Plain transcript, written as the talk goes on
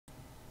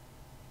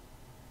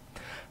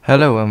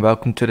Hello and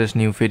welcome to this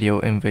new video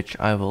in which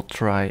I will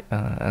try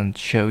and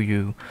show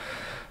you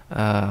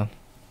how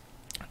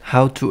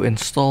to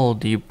install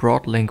the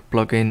Broadlink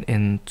plugin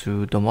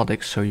into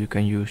Domoticz so you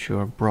can use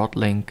your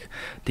Broadlink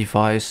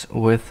device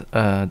with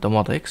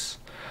Domoticz.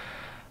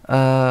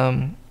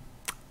 At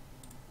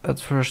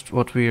first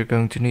what we are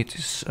going to need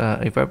is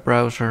a web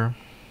browser,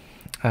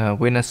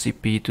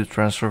 winscp to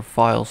transfer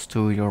files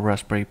to your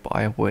Raspberry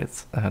Pi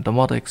with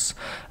Domoticz,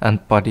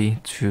 and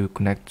PuTTY to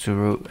connect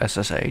to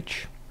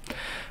SSH.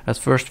 At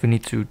first we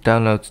need to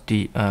download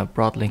the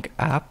Broadlink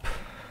app,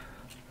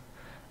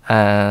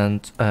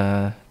 and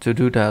to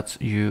do that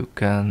you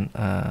can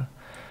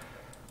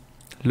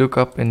look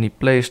up in the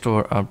Play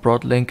Store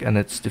Broadlink, and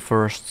it's the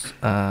first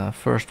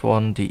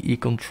one, the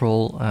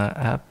eControl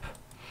app.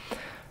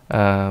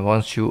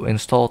 Once you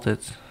installed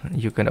it,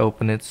 you can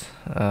open it,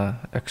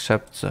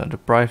 accept the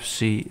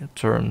privacy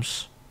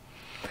terms,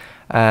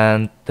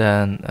 and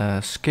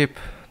then skip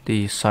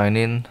the sign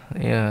in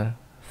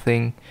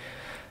thing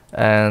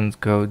and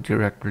go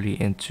directly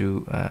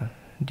into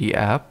the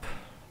app,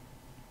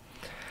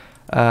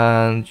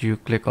 and you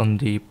click on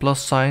the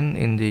plus sign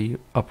in the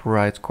upper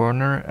right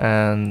corner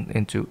and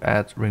into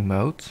add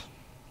remote,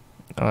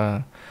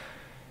 and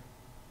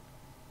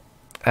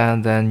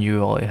then you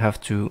will have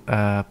to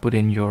put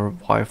in your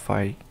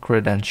Wi-Fi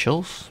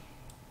credentials.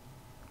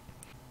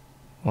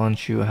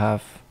 Once you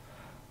have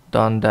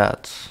done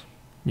that,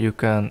 you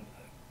can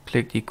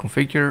click the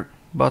configure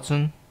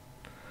button,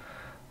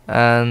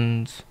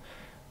 and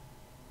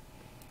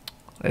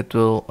it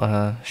will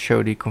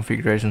show the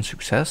configuration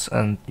success,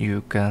 and you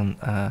can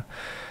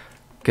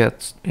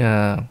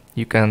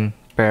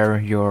pair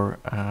your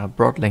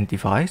Broadlink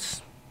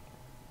device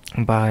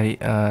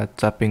by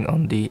tapping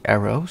on the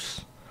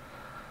arrows,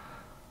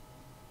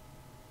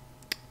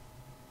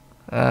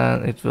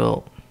 and it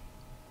will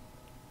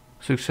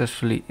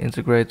successfully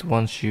integrate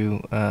once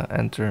you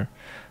enter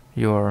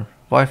your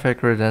Wi-Fi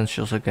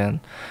credentials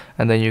again,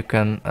 and then you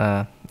can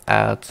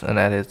add and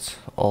edit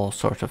all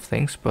sorts of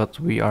things,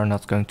 but we are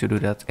not going to do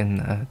that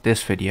in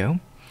this video.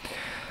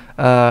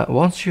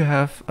 Once you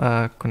have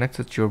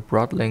connected your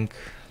Broadlink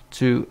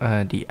to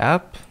the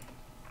app,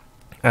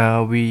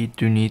 we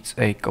do need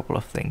a couple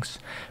of things.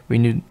 We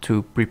need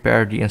to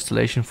prepare the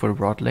installation for the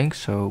Broadlink,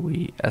 so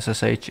we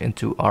SSH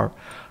into our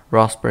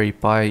Raspberry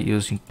Pi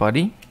using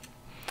PuTTY,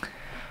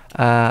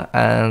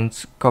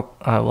 and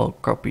I will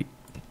copy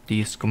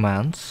these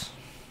commands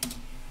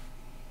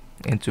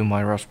into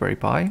my Raspberry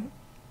Pi.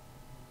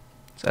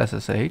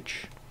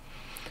 SSH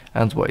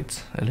and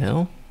wait a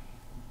little.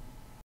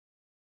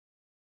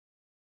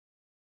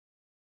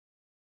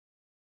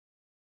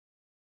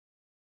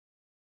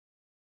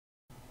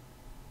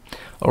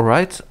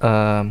 Alright,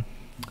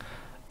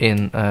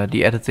 in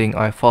the editing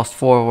I fast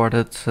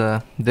forwarded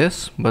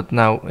this, but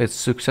now it's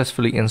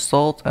successfully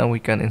installed and we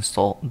can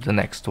install the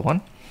next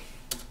one.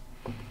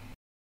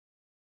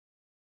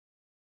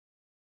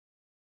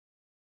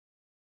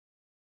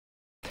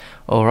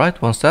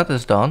 Alright, once that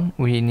is done,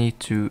 we need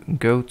to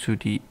go to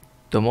the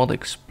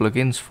Domoticz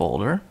plugins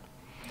folder.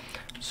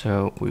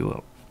 So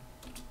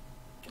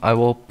I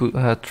will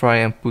try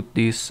and put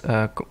these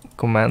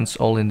commands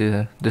all in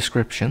the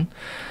description.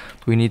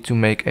 We need to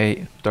make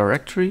a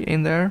directory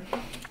in there.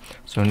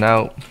 So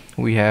now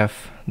we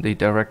have the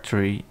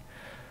directory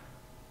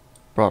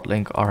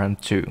Broadlink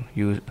rm2.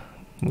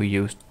 We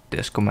use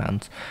this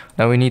command.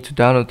 Now we need to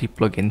download the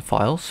plugin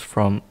files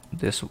from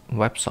this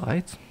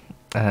website,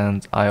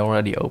 and I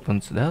already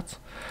opened that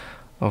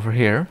over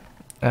here.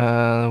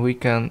 We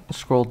can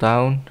scroll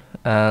down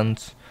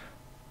and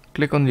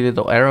click on the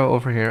little arrow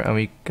over here, and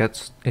we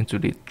get into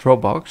the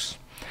Dropbox.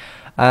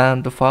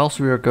 And the files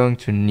we are going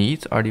to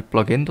need are the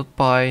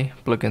plugin.py,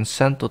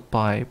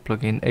 plugin-send.py,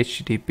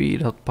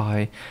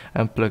 plugin-http.py,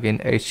 and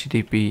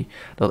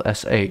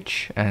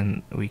plugin-http.sh,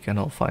 and we can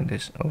all find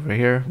this over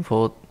here.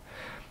 For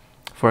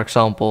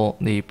example,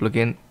 the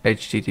plugin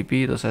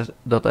http.sh,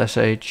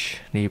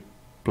 the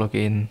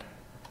plugin.py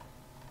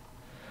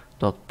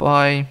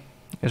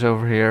is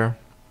over here,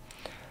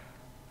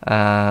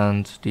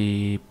 and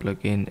the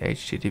plugin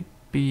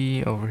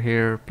http over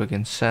here,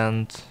 plugin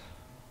send.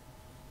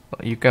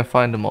 You can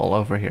find them all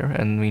over here,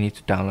 and we need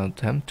to download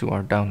them to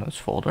our downloads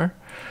folder.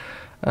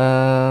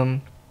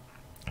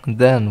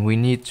 Then we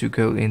need to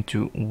go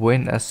into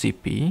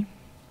winscp.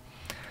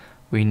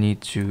 We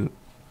need to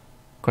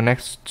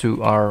connect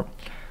to our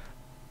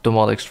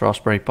Domoticz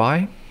Raspberry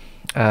Pi.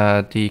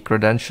 The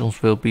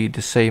credentials will be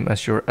the same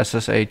as your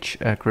SSH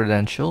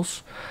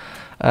credentials.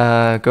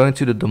 Go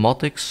into the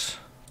Domoticz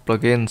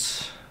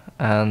plugins,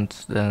 and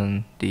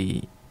then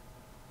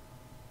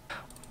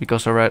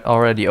because I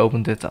already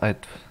opened it, I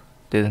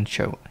didn't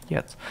show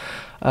yet.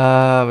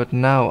 But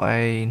now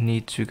I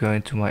need to go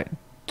into my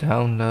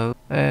download.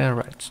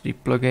 Right, the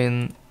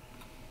plugin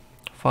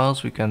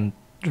files, we can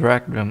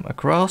drag them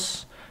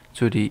across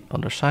to the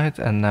other side,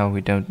 and now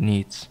we don't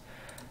need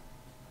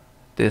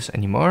this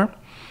anymore.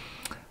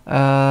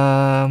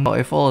 Well,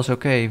 if all is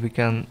okay, we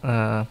can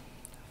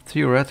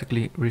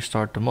theoretically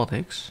restart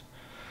Domoticz.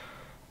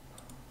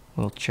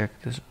 We'll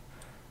check this.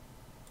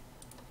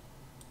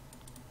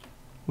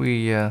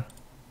 we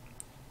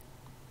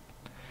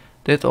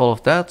did all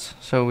of that.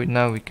 So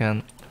now we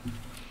can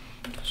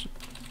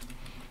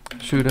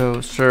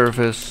sudo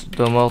service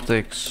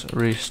domoticz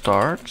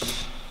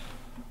restart.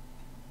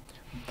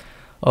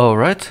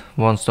 Alright,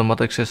 once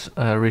Domoticz is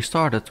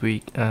restarted,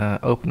 we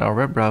open our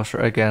web browser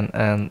again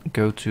and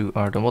go to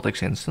our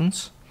Domoticz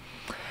instance.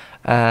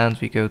 And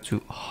we go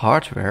to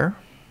hardware.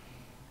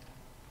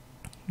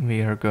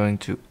 We are going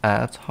to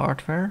add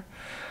hardware.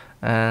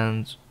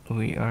 And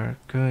we are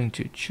going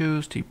to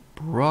choose the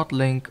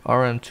Broadlink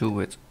RM2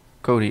 with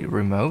Kodi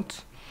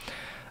remote.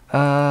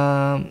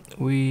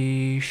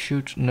 We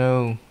should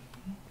know...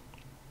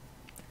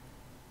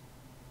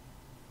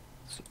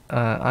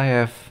 I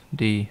have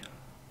the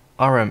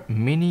RM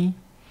Mini,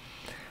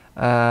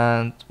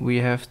 and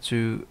we have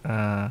to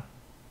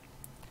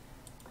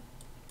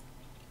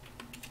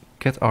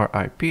get our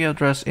IP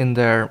address in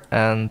there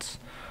and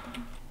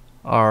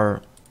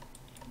our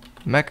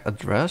MAC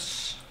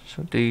address.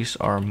 So these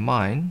are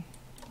mine.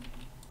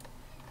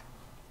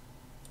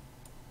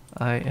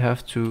 I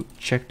have to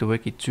check the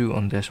wiki too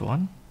on this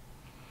one.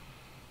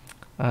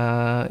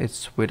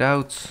 It's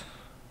without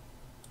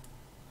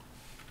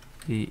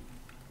the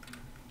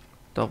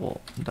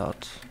double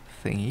dot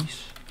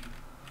thingies,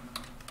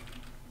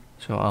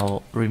 so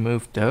I'll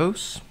remove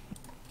those,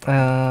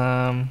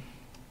 and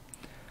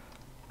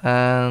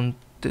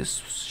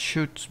this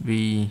should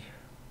be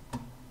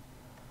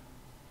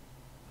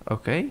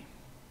okay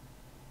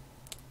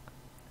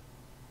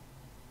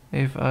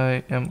if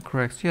I am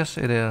correct. Yes,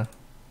 it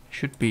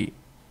should be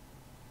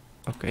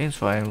okay,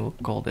 so I will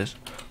call this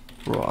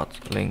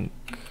Broadlink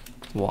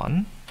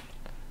 1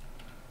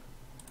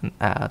 and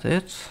add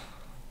it.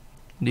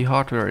 The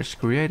hardware is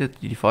created,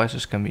 the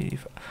devices can be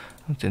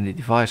in the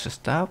devices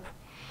tab.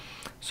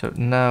 So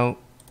now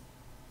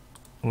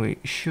we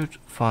should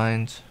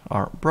find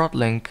our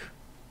Broadlink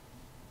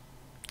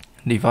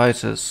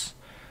devices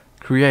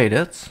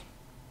created,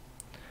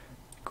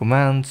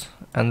 command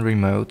and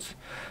remote.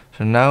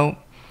 So now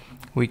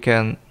we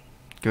can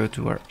go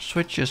to our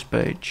switches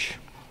page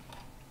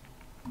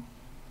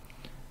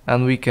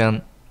and we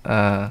can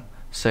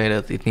say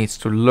that it needs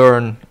to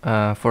learn,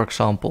 for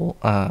example,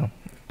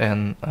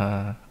 an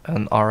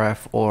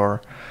RF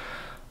or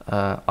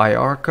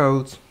IR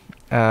code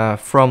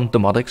from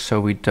Domoticz, so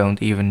we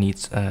don't even need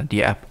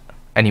the app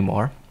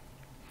anymore.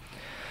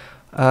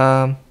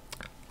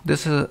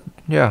 This is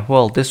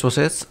this was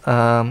it.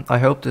 I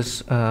hope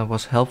this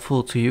was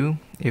helpful to you.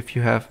 If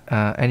you have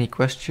any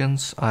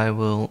questions, I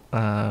will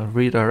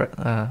redirect.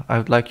 I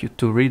would like you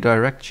to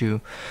redirect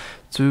you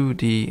to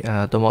the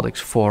Domoticz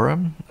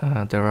forum.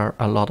 There are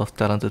a lot of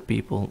talented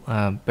people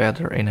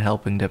better in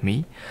helping than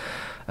me.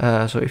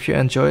 So if you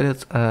enjoyed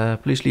it,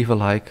 please leave a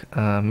like,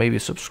 maybe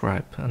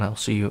subscribe, and I'll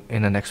see you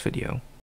in the next video.